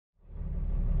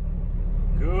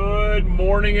Good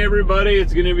morning, everybody.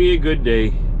 It's gonna be a good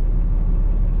day.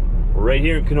 We're right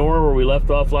here in Kenworth where we left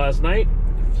off last night.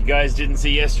 If you guys didn't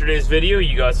see yesterday's video,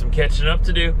 you got some catching up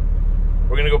to do.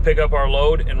 We're gonna go pick up our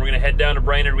load and we're gonna head down to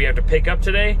Brainerd. We have to pick up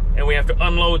today and we have to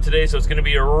unload today, so it's gonna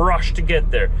be a rush to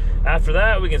get there. After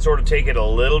that, we can sort of take it a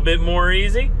little bit more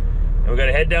easy. And we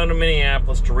gotta head down to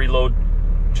Minneapolis to reload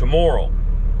tomorrow.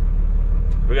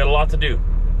 We got a lot to do.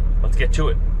 Let's get to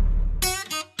it.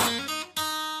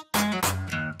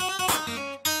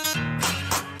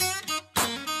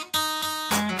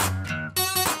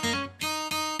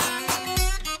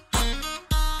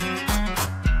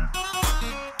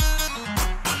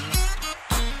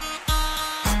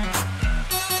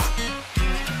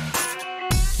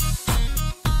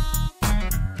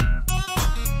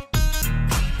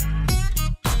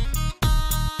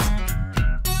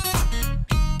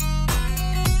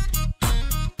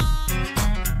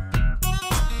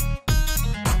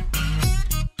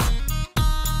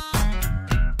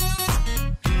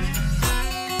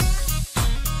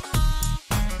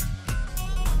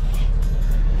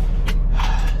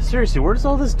 Seriously, where does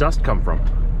all this dust come from?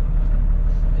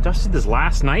 I dusted this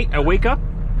last night. I wake up,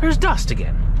 there's dust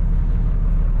again.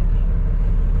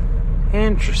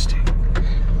 Interesting.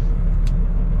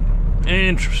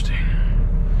 Interesting.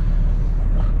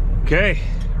 Okay,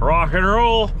 rock and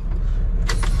roll.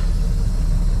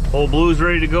 Old Blue's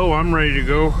ready to go. I'm ready to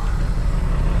go.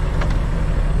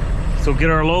 So get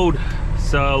our load.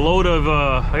 It's a load of,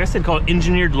 I guess they'd call it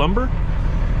engineered lumber.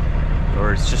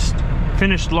 Or it's just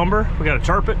finished lumber. We gotta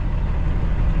tarp it.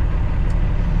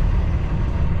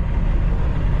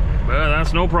 Well,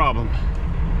 that's no problem.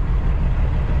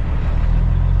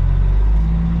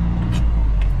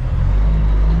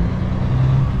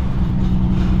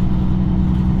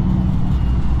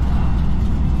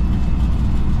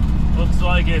 Looks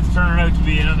like it's turning out to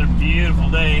be another beautiful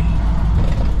day.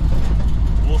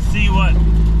 We'll see what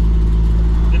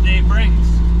the day brings.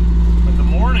 But the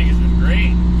morning has been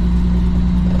great.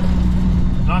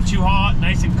 Not too hot,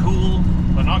 nice and cool,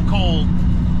 but not cold.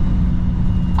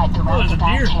 Oh, there's a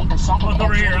deer. Look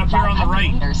over here, up here on the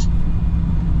right.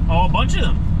 Oh, a bunch of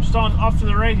them. Just on off to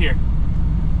the right here.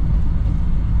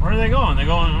 Where are they going?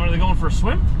 Are they going for a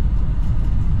swim?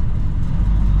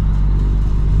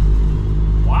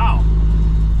 Wow.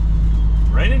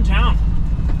 Right in town.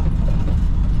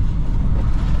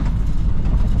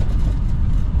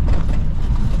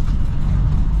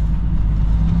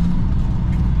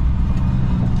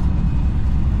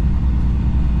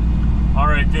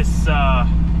 This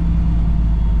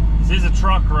is a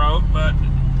truck route, but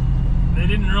they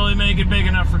didn't really make it big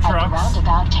enough for trucks. At the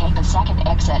roundabout, take the second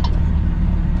exit.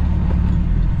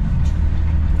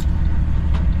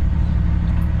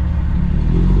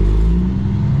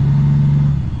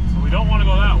 So we don't want to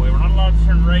go that way. We're not allowed to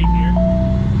turn right here.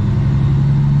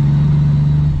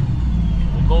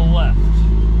 We'll go left.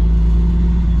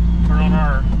 Turn on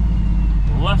our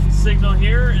left signal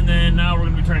here, and then now we're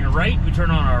going to be turning right. We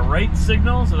turn on our right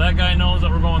signal so that guy knows that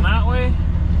we're going that way,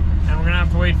 and we're going to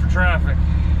have to wait for traffic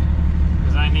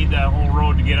because I need that whole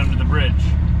road to get under the bridge.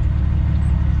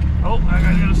 Oh, I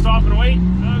gotta stop and wait.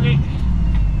 Okay,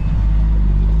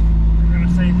 we're going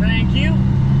to say thank you.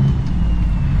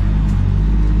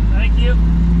 Thank you.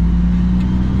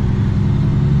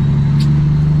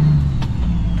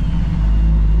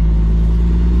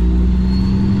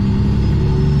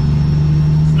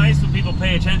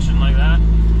 Pay attention like that.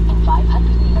 In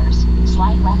 500 meters,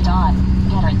 slide left on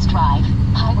Veterans Drive,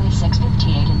 Highway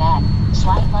 658, and then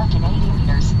slide left in 80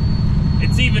 meters.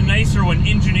 It's even nicer when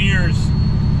engineers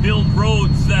build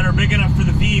roads that are big enough for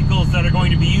the vehicles that are going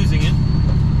to be using it.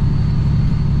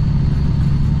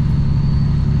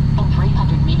 In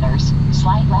 300 meters,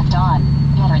 slide left on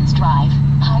Veterans Drive,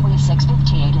 Highway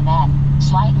 658, and then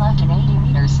slide left in 80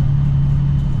 meters.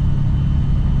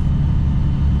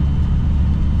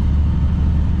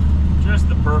 Just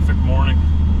the perfect morning.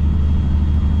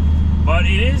 But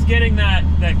it is getting that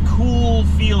cool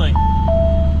feeling.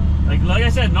 Like I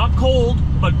said, not cold,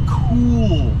 but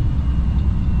cool.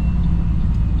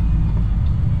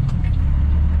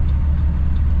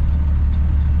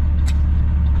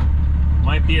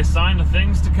 Might be a sign of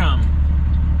things to come.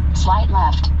 Slide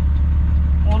left.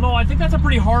 Well, no, I think that's a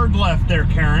pretty hard left there,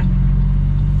 Karen.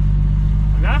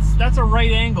 That's a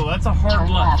right angle. That's a hard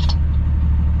left.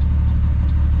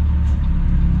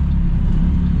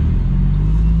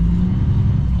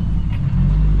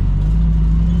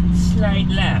 Slide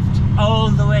left, all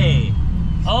the way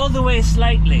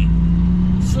slightly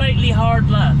hard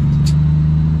left.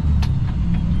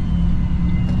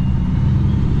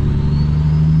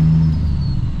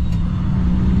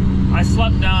 I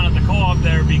slept down at the co-op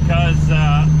there because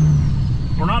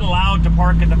we're not allowed to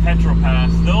park at the petrol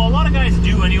pass. Though a lot of guys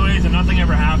do anyways, and nothing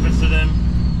ever happens to them.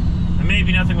 And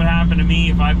maybe nothing would happen to me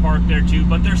if I parked there too,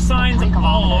 but there's signs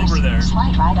all over there.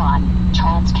 Slide right on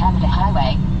Trans-Canada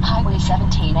Highway, Highway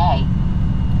 17A.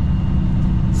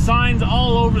 Signs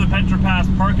all over the Petra Pass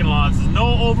parking lots. There's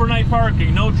no overnight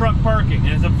parking, no truck parking,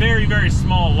 and it's a very, very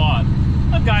small lot.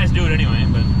 Let guys do it anyway,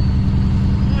 but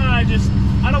I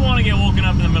don't want to get woken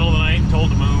up in the middle of the night and told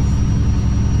to move.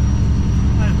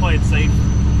 I just play it safe.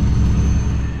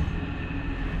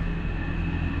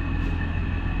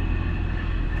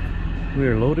 We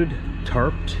are loaded,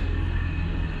 tarped,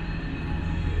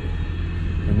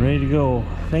 and ready to go.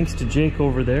 Thanks to Jake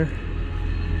over there,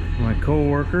 my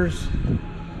co-workers,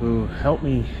 who helped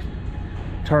me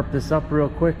tarp this up real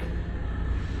quick.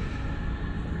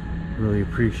 Really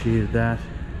appreciated that.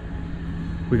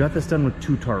 We got this done with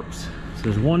 2 tarps. So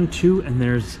there's 1, 2, and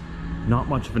there's not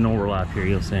much of an overlap here,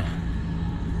 you'll see.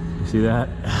 You see that?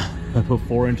 I put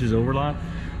 4 inches overlap.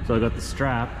 So I got the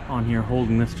strap on here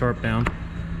holding this tarp down.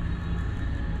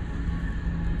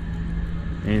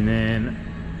 And then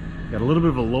got a little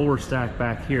bit of a lower stack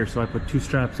back here, so I put 2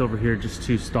 straps over here just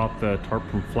to stop the tarp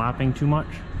from flapping too much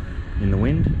in the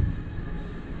wind.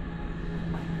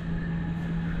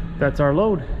 That's our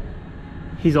load.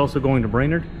 He's also going to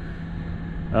Brainerd,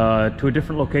 to a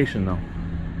different location though.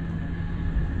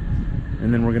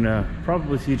 And then we're gonna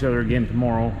probably see each other again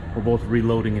tomorrow. We're both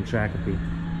reloading in SHAKOPEE.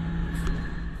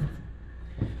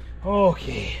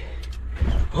 Okay.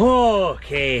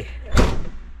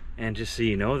 And just so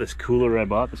you know, this cooler I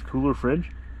bought, this cooler fridge,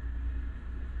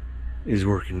 is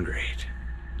working great.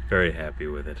 Very happy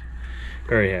with it.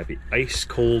 Very happy. Ice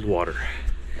cold water.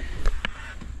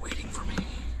 Waiting for me.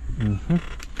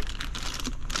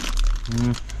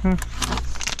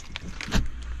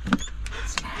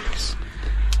 That's nice.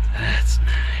 That's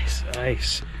nice.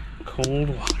 Ice cold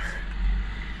water.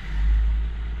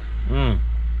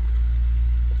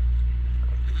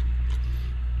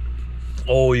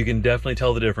 Oh, you can definitely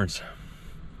tell the difference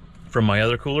from my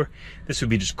other cooler. This would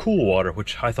be just cool water,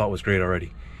 which I thought was great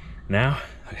already. Now,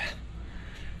 I got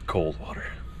cold water.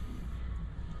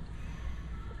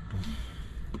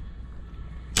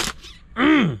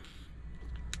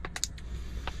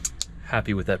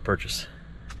 Happy with that purchase.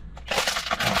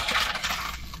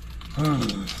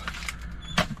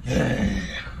 Yeah.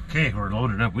 Okay, we're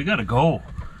loaded up. We gotta go.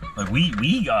 Like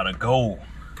we gotta go.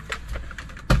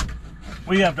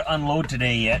 We have to unload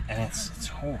today yet, and it's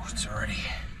already,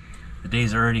 the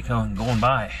days are already going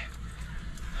by.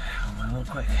 A little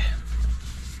quick.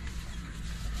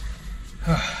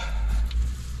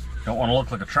 Don't want to look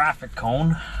like a traffic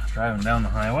cone driving down the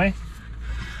highway,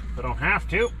 but don't have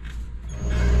to.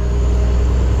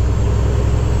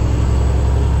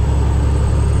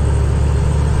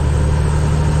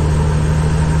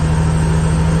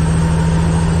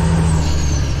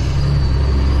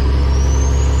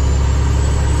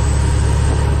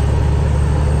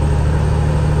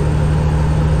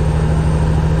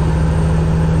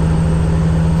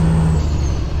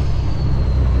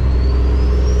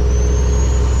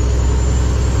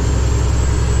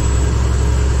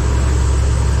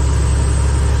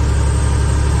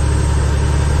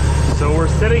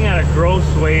 Gross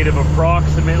weight of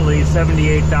approximately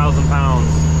 78,000 pounds.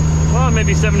 Well,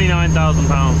 maybe 79,000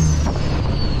 pounds.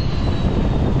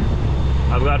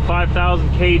 I've got 5,000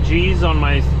 kgs on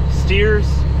my steers.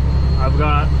 I've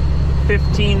got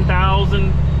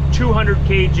 15,200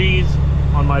 kgs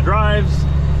on my drives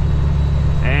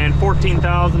and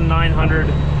 14,900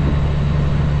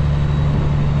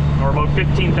 or about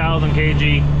 15,000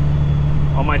 kg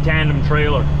on my tandem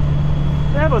trailer.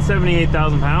 Yeah, about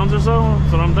 78,000 pounds or so,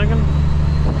 that's what I'm thinking.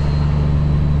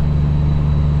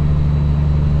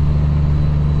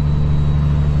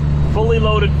 Fully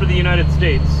loaded for the United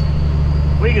States.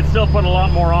 We could still put a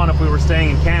lot more on if we were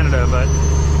staying in Canada, but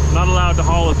not allowed to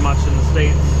haul as much in the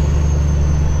States.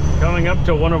 Coming up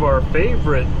to one of our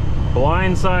favorite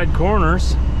blindside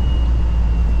corners.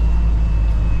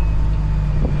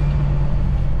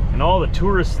 And all the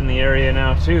tourists in the area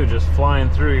now too, just flying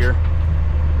through here.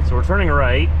 So we're turning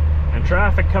right, and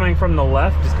traffic coming from the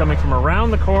left is coming from around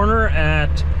the corner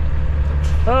at,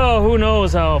 oh, who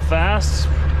knows how fast.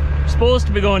 Supposed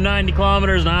to be going 90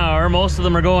 kilometers an hour. Most of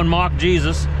them are going Mach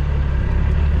Jesus.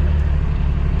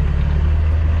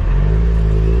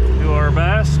 Do our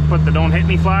best, put the don't hit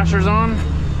me flashers on.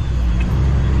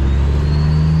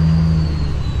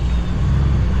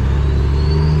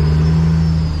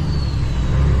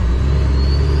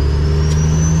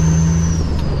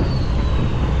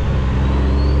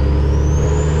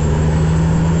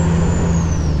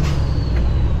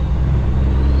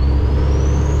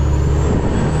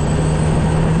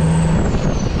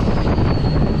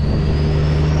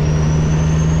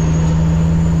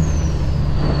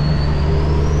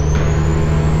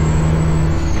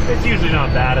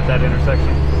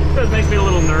 sometimes makes me a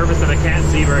little nervous that I can't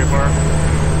see very far.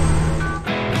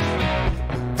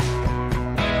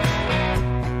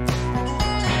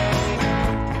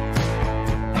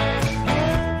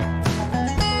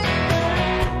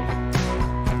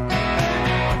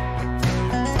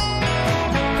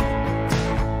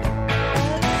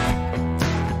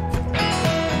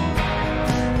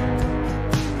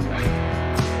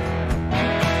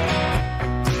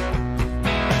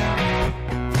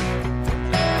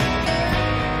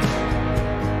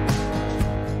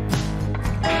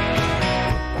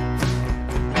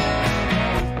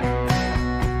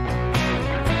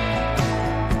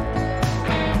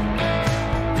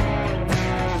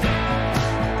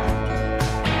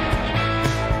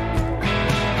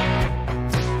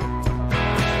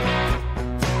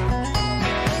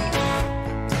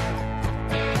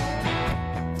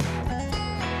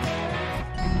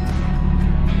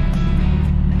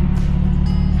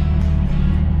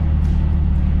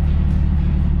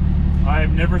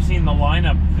 I've never seen the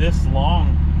lineup this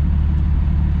long.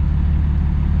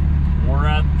 We're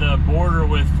at the border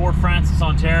with Fort Frances,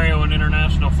 Ontario and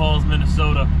International Falls,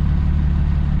 Minnesota.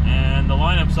 And the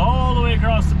lineup's all the way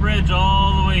across the bridge,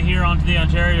 all the way here onto the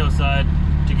Ontario side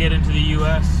to get into the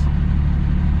US.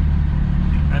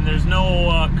 And there's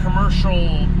no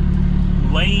commercial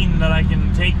lane that I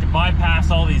can take to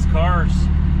bypass all these cars.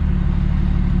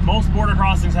 Most border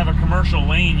crossings have a commercial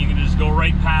lane. You can just go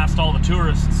right past all the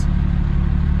tourists.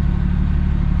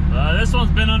 This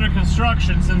one's been under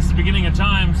construction since the beginning of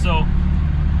time, so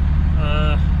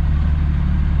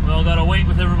we all gotta wait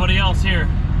with everybody else here.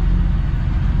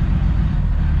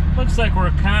 Looks like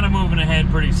we're kind of moving ahead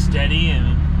pretty steady,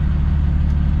 and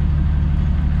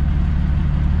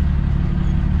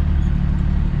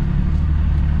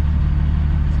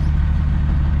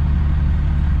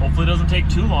hopefully it doesn't take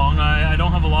too long. I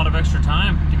don't have a lot of extra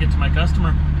time to get to my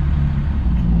customer.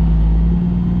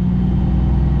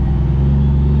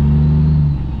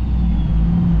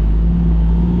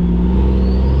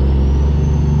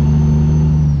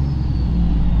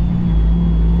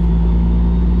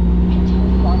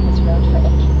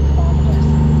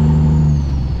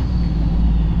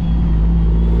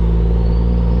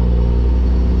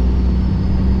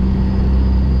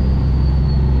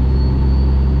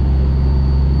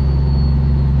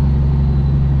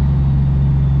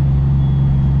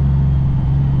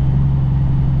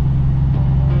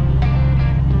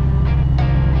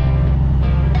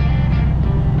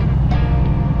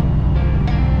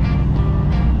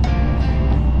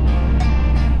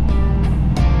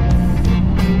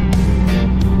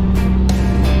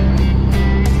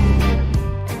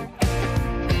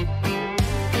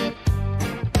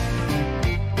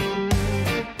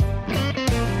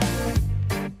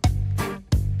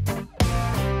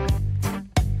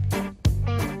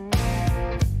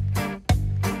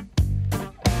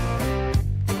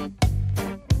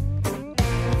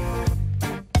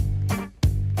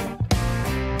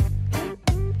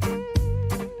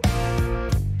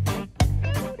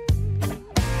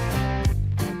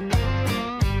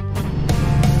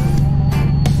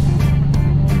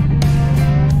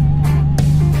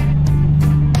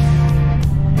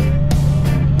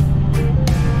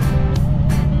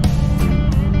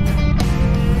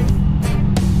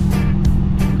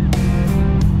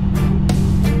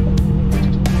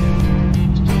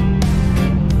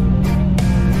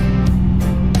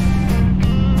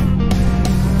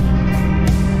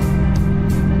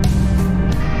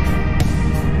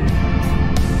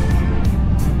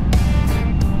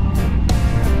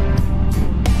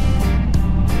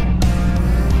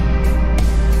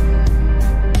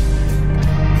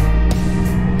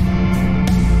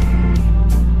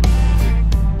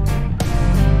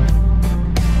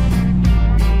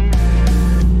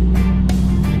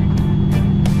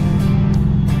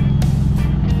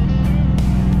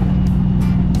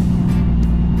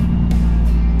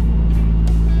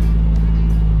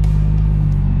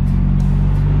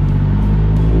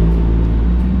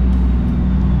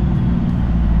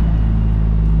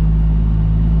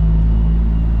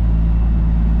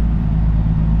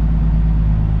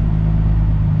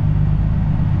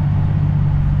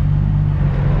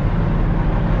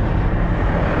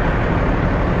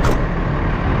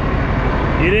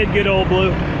 You did good, old blue.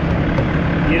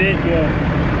 You did good.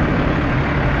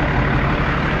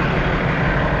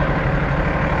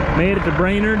 Made it to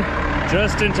Brainerd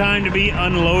just in time to be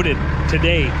unloaded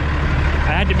today.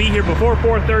 I had to be here before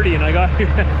 4:30 and I got here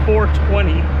at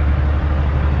 4:20.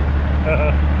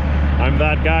 I'm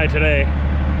that guy today.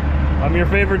 I'm your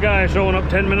favorite guy, showing up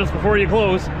 10 minutes before you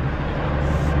close.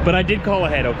 But I did call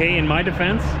ahead, okay? In my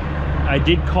defense, I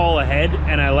did call ahead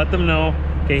and I let them know,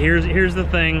 okay, here's the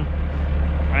thing.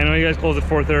 I know you guys close at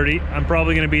 4:30. I'm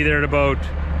probably gonna be there at about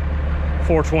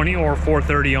 4:20 or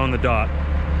 4:30 on the dot.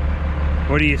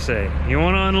 What do you say? You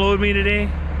wanna unload me today?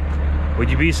 Would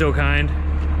you be so kind?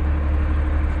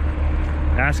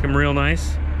 Ask him real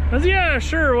nice. I said, yeah,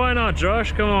 sure, why not,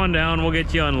 Josh? Come on down, we'll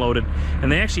get you unloaded.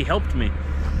 And they actually helped me.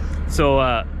 So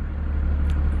I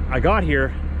got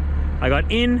here, I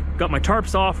got in, got my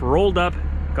tarps off, rolled up,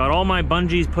 got all my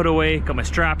bungees put away, got my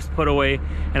straps put away,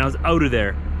 and I was out of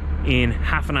there in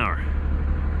half an hour.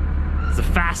 It's the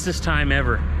fastest time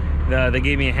ever. They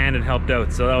gave me a hand and helped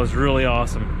out, so that was really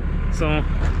awesome. So,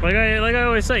 like I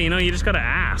always say, you know, you just gotta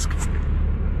ask.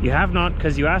 You have not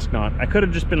because you ask not. I could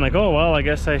have just been like, oh, well, I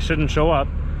guess I shouldn't show up.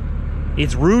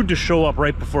 It's rude to show up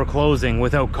right before closing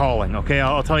without calling, okay?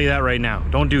 I'll tell you that right now.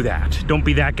 Don't do that. Don't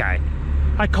be that guy.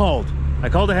 I called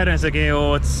ahead and I said, okay,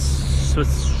 oh,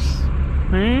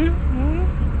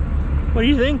 what do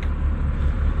you think?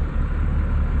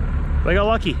 I got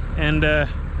lucky and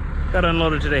got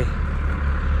unloaded today.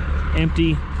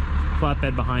 Empty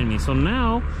flatbed behind me. So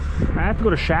now I have to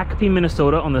go to SHAKOPEE,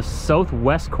 Minnesota on the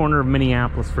southwest corner of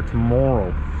Minneapolis for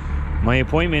tomorrow. My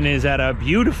appointment is at a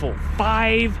beautiful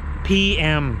 5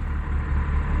 p.m.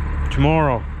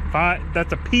 tomorrow.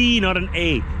 That's a P, not an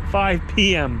A. 5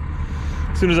 p.m.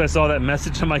 As soon as I saw that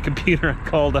message on my computer, I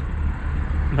called up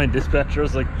my dispatcher. I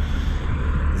was like,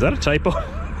 is that a typo?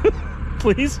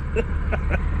 Please?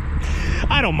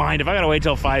 I don't mind. If I gotta wait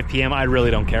till 5 p.m., I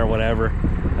really don't care, whatever.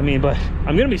 I mean, but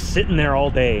I'm gonna be sitting there all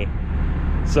day.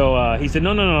 So he said,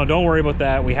 no, don't worry about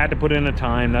that. We had to put in a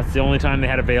time. That's the only time they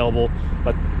had available.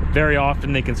 But very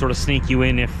often they can sort of sneak you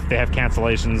in if they have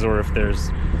cancellations or if there's,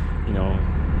 you know,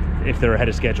 if they're ahead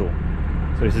of schedule.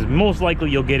 So he says, most likely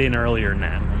you'll get in earlier than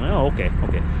that. I'm like, oh, okay.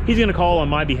 He's gonna call on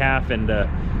my behalf and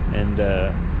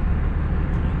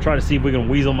try to see if we can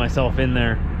weasel myself in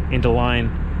there into line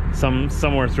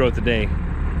somewhere throughout the day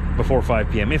before 5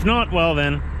 p.m. If not, well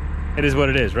then, it is what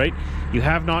it is, right? You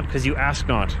have not because you ask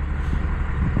not.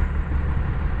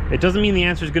 It doesn't mean the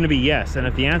answer is going to be yes, and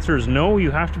if the answer is no, you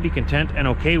have to be content and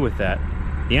okay with that.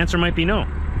 The answer might be no.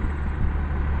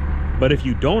 But if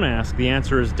you don't ask, the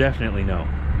answer is definitely no.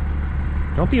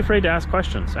 Don't be afraid to ask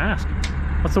questions. Ask.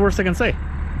 What's the worst I can say?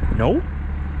 No?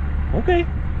 Okay.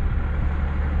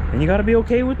 And you got to be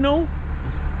okay with no.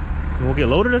 And we'll get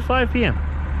loaded at 5 p.m.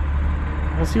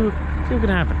 We'll see what can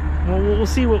happen. We'll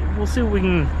see what we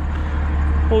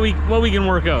can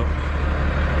work out.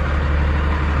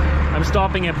 I'm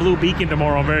stopping at Blue Beacon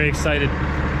tomorrow. I'm very excited.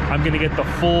 I'm gonna get the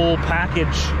full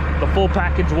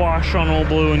package wash on Old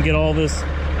Blue and get all this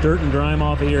dirt and grime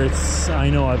off of here. I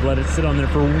know I've let it sit on there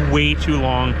for way too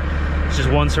long. It's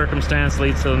just one circumstance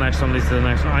leads to the next one, leads to the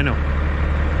next one. I know.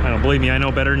 Believe me, I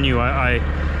know better than you.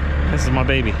 This is my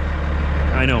baby.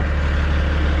 I know.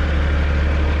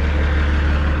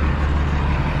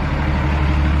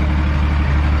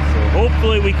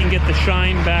 Hopefully we can get the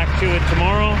shine back to it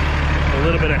tomorrow. A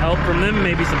little bit of help from them,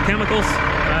 maybe some chemicals.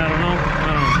 I don't know.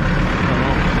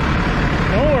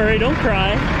 Don't worry, don't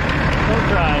cry. Don't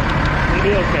cry. It'll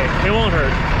be okay. It won't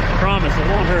hurt. I promise, it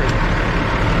won't hurt.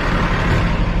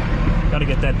 Gotta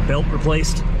get that belt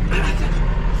replaced.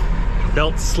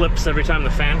 Belt slips every time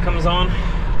the fan comes on.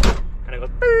 And it goes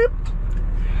beep.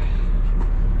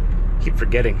 Keep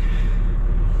forgetting.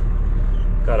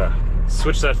 Gotta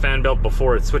switch that fan belt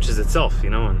before it switches itself, you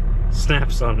know, and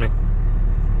snaps on me.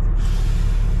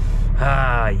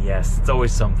 Ah, yes, it's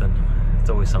always something.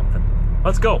 It's always something.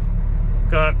 Let's go.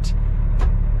 Got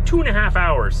 2.5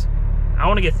 hours. I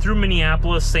want to get through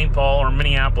Minneapolis, St. Paul, or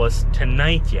Minneapolis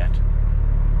tonight yet.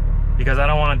 Because I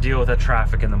don't want to deal with that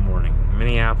traffic in the morning.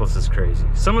 Minneapolis is crazy.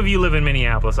 Some of you live in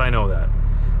Minneapolis, I know that.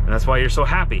 And that's why you're so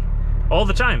happy all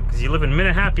the time, because you live in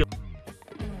Minneapolis.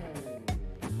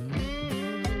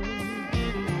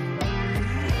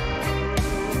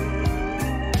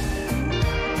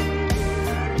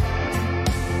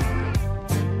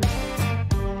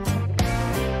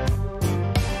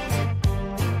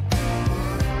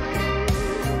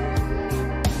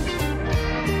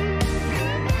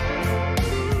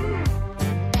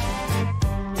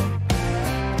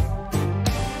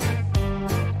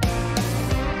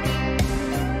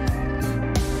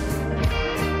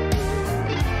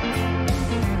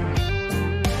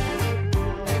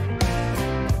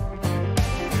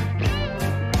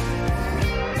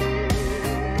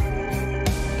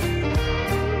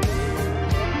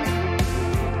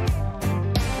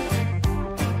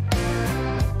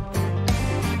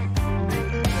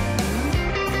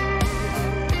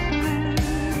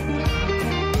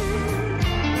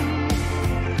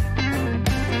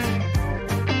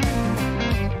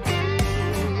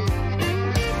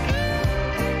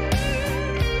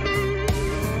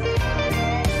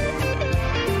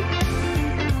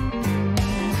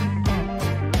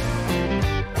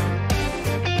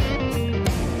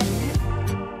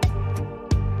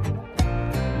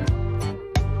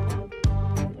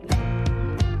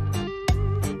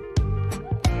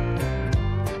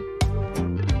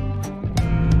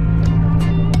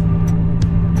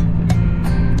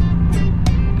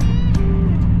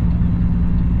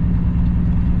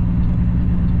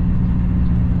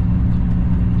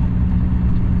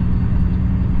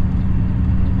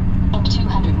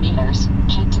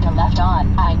 left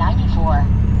on I-94.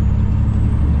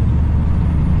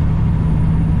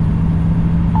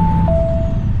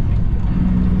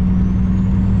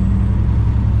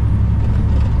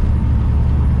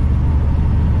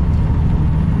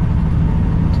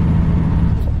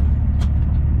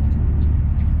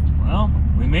 Well,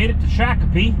 we made it to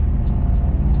SHAKOPEE.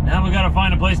 Now we gotta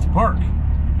find a place to park.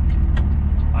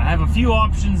 I have a few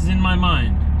options in my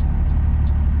mind.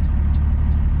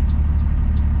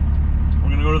 We're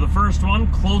gonna go to the first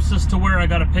one, closest to where I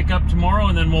gotta pick up tomorrow,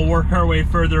 and then we'll work our way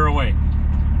further away.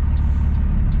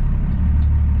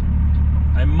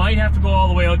 I might have to go all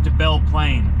the way out to Belle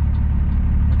Plaine,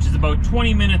 which is about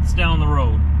 20 minutes down the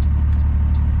road.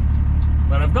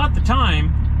 But I've got the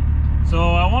time,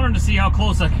 so I wanted to see how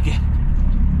close I could get.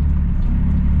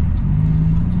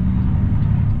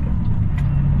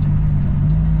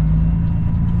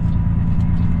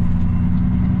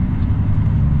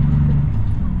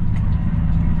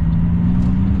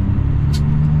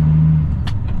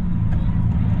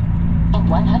 In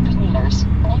 100 meters,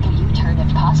 make a U-turn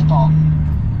if possible.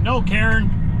 No, Karen.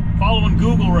 Following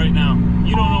Google right now.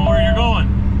 You don't know where you're going.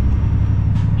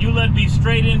 You led me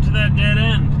straight into that dead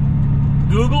end.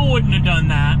 Google wouldn't have done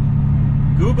that.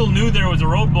 Google knew there was a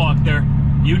roadblock there.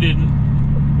 You didn't.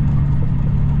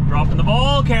 Dropping the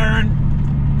ball, Karen.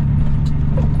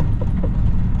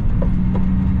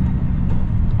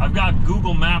 I've got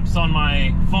Google Maps on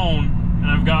my phone,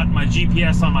 and I've got my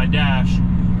GPS on my dash.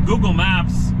 Google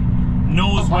Maps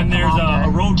knows when there's a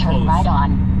road turn closed. right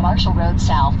on Marshall Road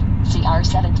South,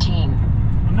 CR17.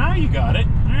 Well, now you got it.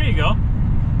 There you go.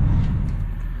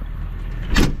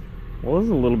 Well, this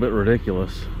is a little bit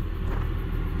ridiculous,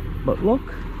 but look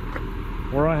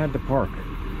where I had to park.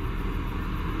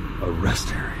 A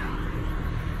rest area.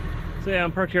 So yeah,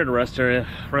 I'm parked here at a rest area.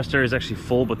 Rest area is actually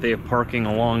full, but they have parking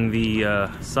along the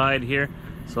side here.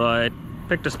 So I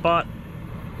picked a spot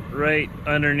right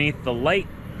underneath the light.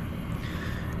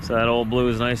 So that old blue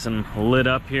is nice and lit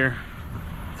up here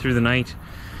through the night.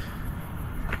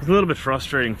 It's a little bit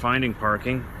frustrating finding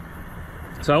parking.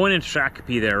 So I went into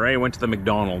SHAKOPEE there, right? I went to the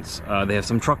McDonald's. They have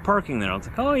some truck parking there. I was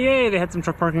like, oh yay, they had some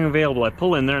truck parking available. I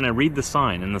pull in there and I read the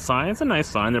sign. And the sign, it's a nice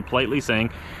sign. They're politely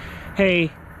saying,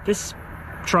 hey, this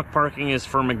truck parking is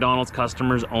for McDonald's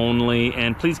customers only,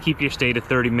 and please keep your stay to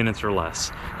 30 minutes or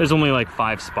less. There's only like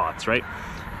 5 spots, right?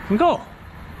 And go,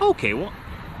 okay, well,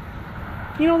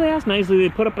 you know, they asked nicely. They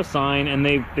put up a sign and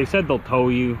they said they'll tow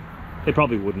you. They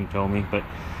probably wouldn't tow me, but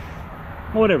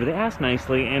whatever. They asked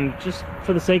nicely, and just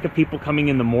for the sake of people coming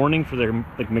in the morning for their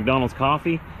like McDonald's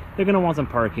coffee, they're gonna want some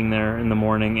parking there in the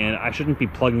morning, and I shouldn't be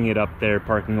plugging it up there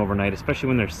parking overnight, especially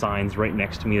when there's signs right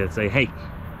next to me that say, hey,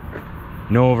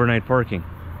 no overnight parking.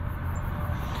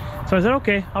 So I said,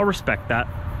 okay, I'll respect that.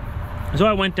 So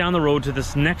I went down the road to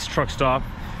this next truck stop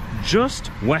just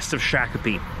west of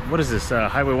SHAKOPEE. What is this,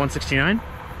 Highway 169?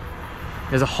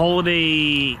 There's a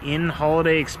Holiday Inn,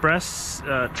 Holiday Express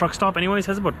truck stop anyways.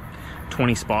 Has about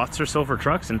 20 spots or so for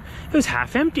trucks, and it was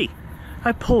half empty.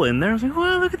 I pull in there, I was like,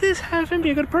 wow, look at this, half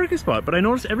empty, I got a parking spot. But I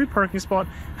noticed every parking spot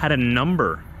had a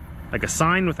number, like a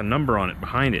sign with a number on it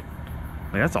behind it.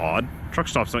 Like, that's odd. Truck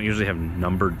stops don't usually have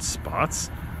numbered spots.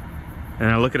 And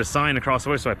I look at a sign across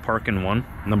the way, so I park in one,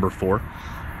 number 4.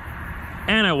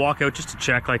 And I walk out just to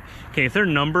check, like, okay, if they're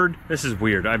numbered, this is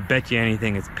weird. I bet you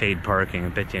anything it's paid parking. I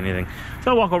bet you anything. So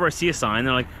I walk over, I see a sign,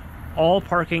 they're like, all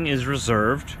parking is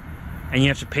reserved, and you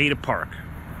have to pay to park.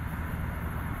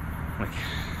 I'm like,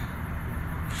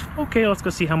 okay, let's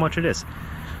go see how much it is.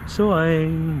 So I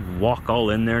walk all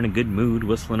in there in a good mood,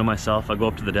 whistling to myself. I go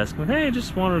up to the desk and go, hey, I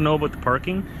just wanted to know about the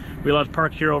parking. Are we allowed to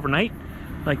park here overnight?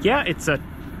 Like, yeah, it's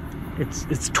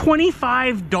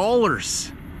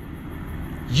 $25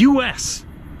 US.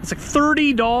 It's like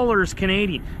 $30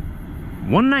 Canadian.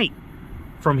 One night.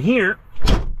 From here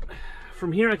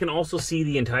I can also see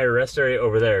the entire rest area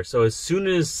over there. So as soon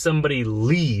as somebody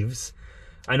leaves,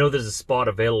 I know there's a spot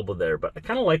available there. But I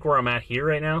kind of like where I'm at here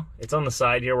right now. It's on the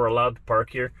side here. We're allowed to park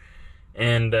here.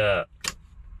 And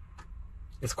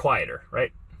it's quieter,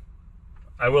 right?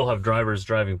 I will have drivers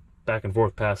driving back and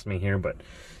forth past me here, but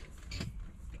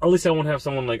at least I won't have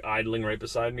someone like idling right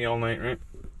beside me all night, right?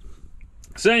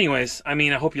 So anyways, I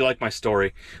mean, I hope you like my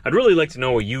story. I'd really like to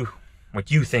know what you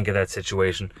think of that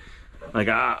situation. Like,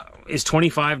 is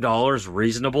 $25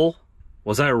 reasonable?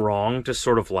 Was I wrong to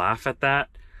sort of laugh at that?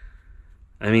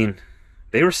 I mean,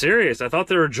 they were serious. I thought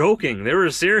they were joking. They were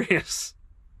serious.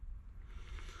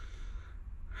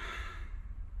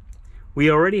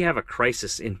 We already have a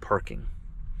crisis in parking.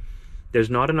 There's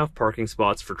not enough parking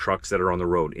spots for trucks that are on the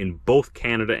road in both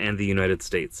Canada and the United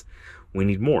States. We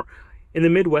need more. In the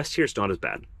Midwest here, it's not as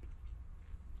bad.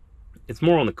 It's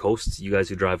more on the coasts. You guys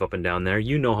who drive up and down there,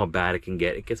 you know how bad it can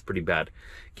get. It gets pretty bad.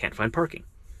 Can't find parking.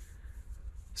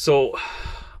 So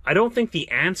I don't think the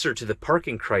answer to the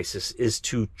parking crisis is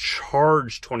to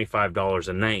charge $25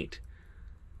 a night.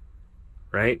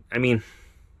 Right? I mean,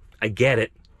 I get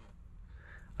it.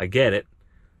 I get it.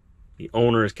 The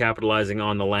owner is capitalizing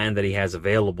on the land that he has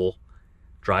available.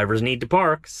 Drivers need to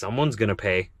park. Someone's going to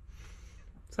pay.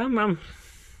 So I don't know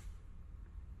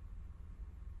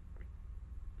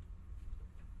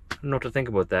what to think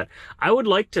about that. I would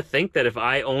like to think that if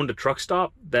I owned a truck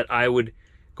stop, that I would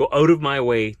go out of my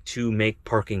way to make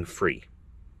parking free,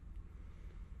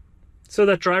 so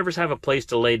that drivers have a place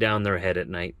to lay down their head at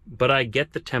night. But I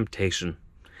get the temptation.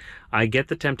 I get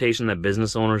the temptation that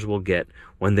business owners will get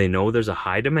when they know there's a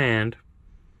high demand,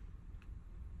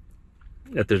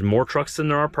 that there's more trucks than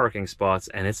there are parking spots,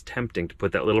 and it's tempting to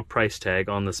put that little price tag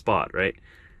on the spot, right?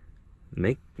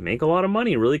 Make a lot of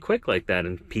money really quick like that,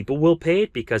 and people will pay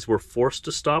it because we're forced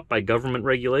to stop by government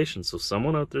regulations. So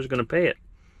someone out there's going to pay it.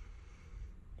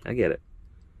 I get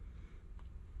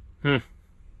it.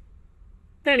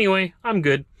 Anyway, I'm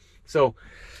good. So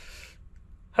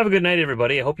have a good night,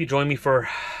 everybody. I hope you join me for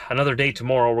another day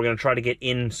tomorrow. We're going to try to get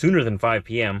in sooner than 5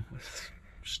 p.m.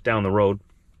 just down the road,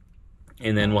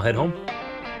 and then we'll head home.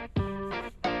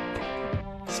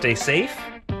 Stay safe,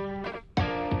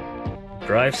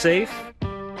 drive safe,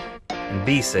 and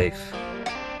be safe.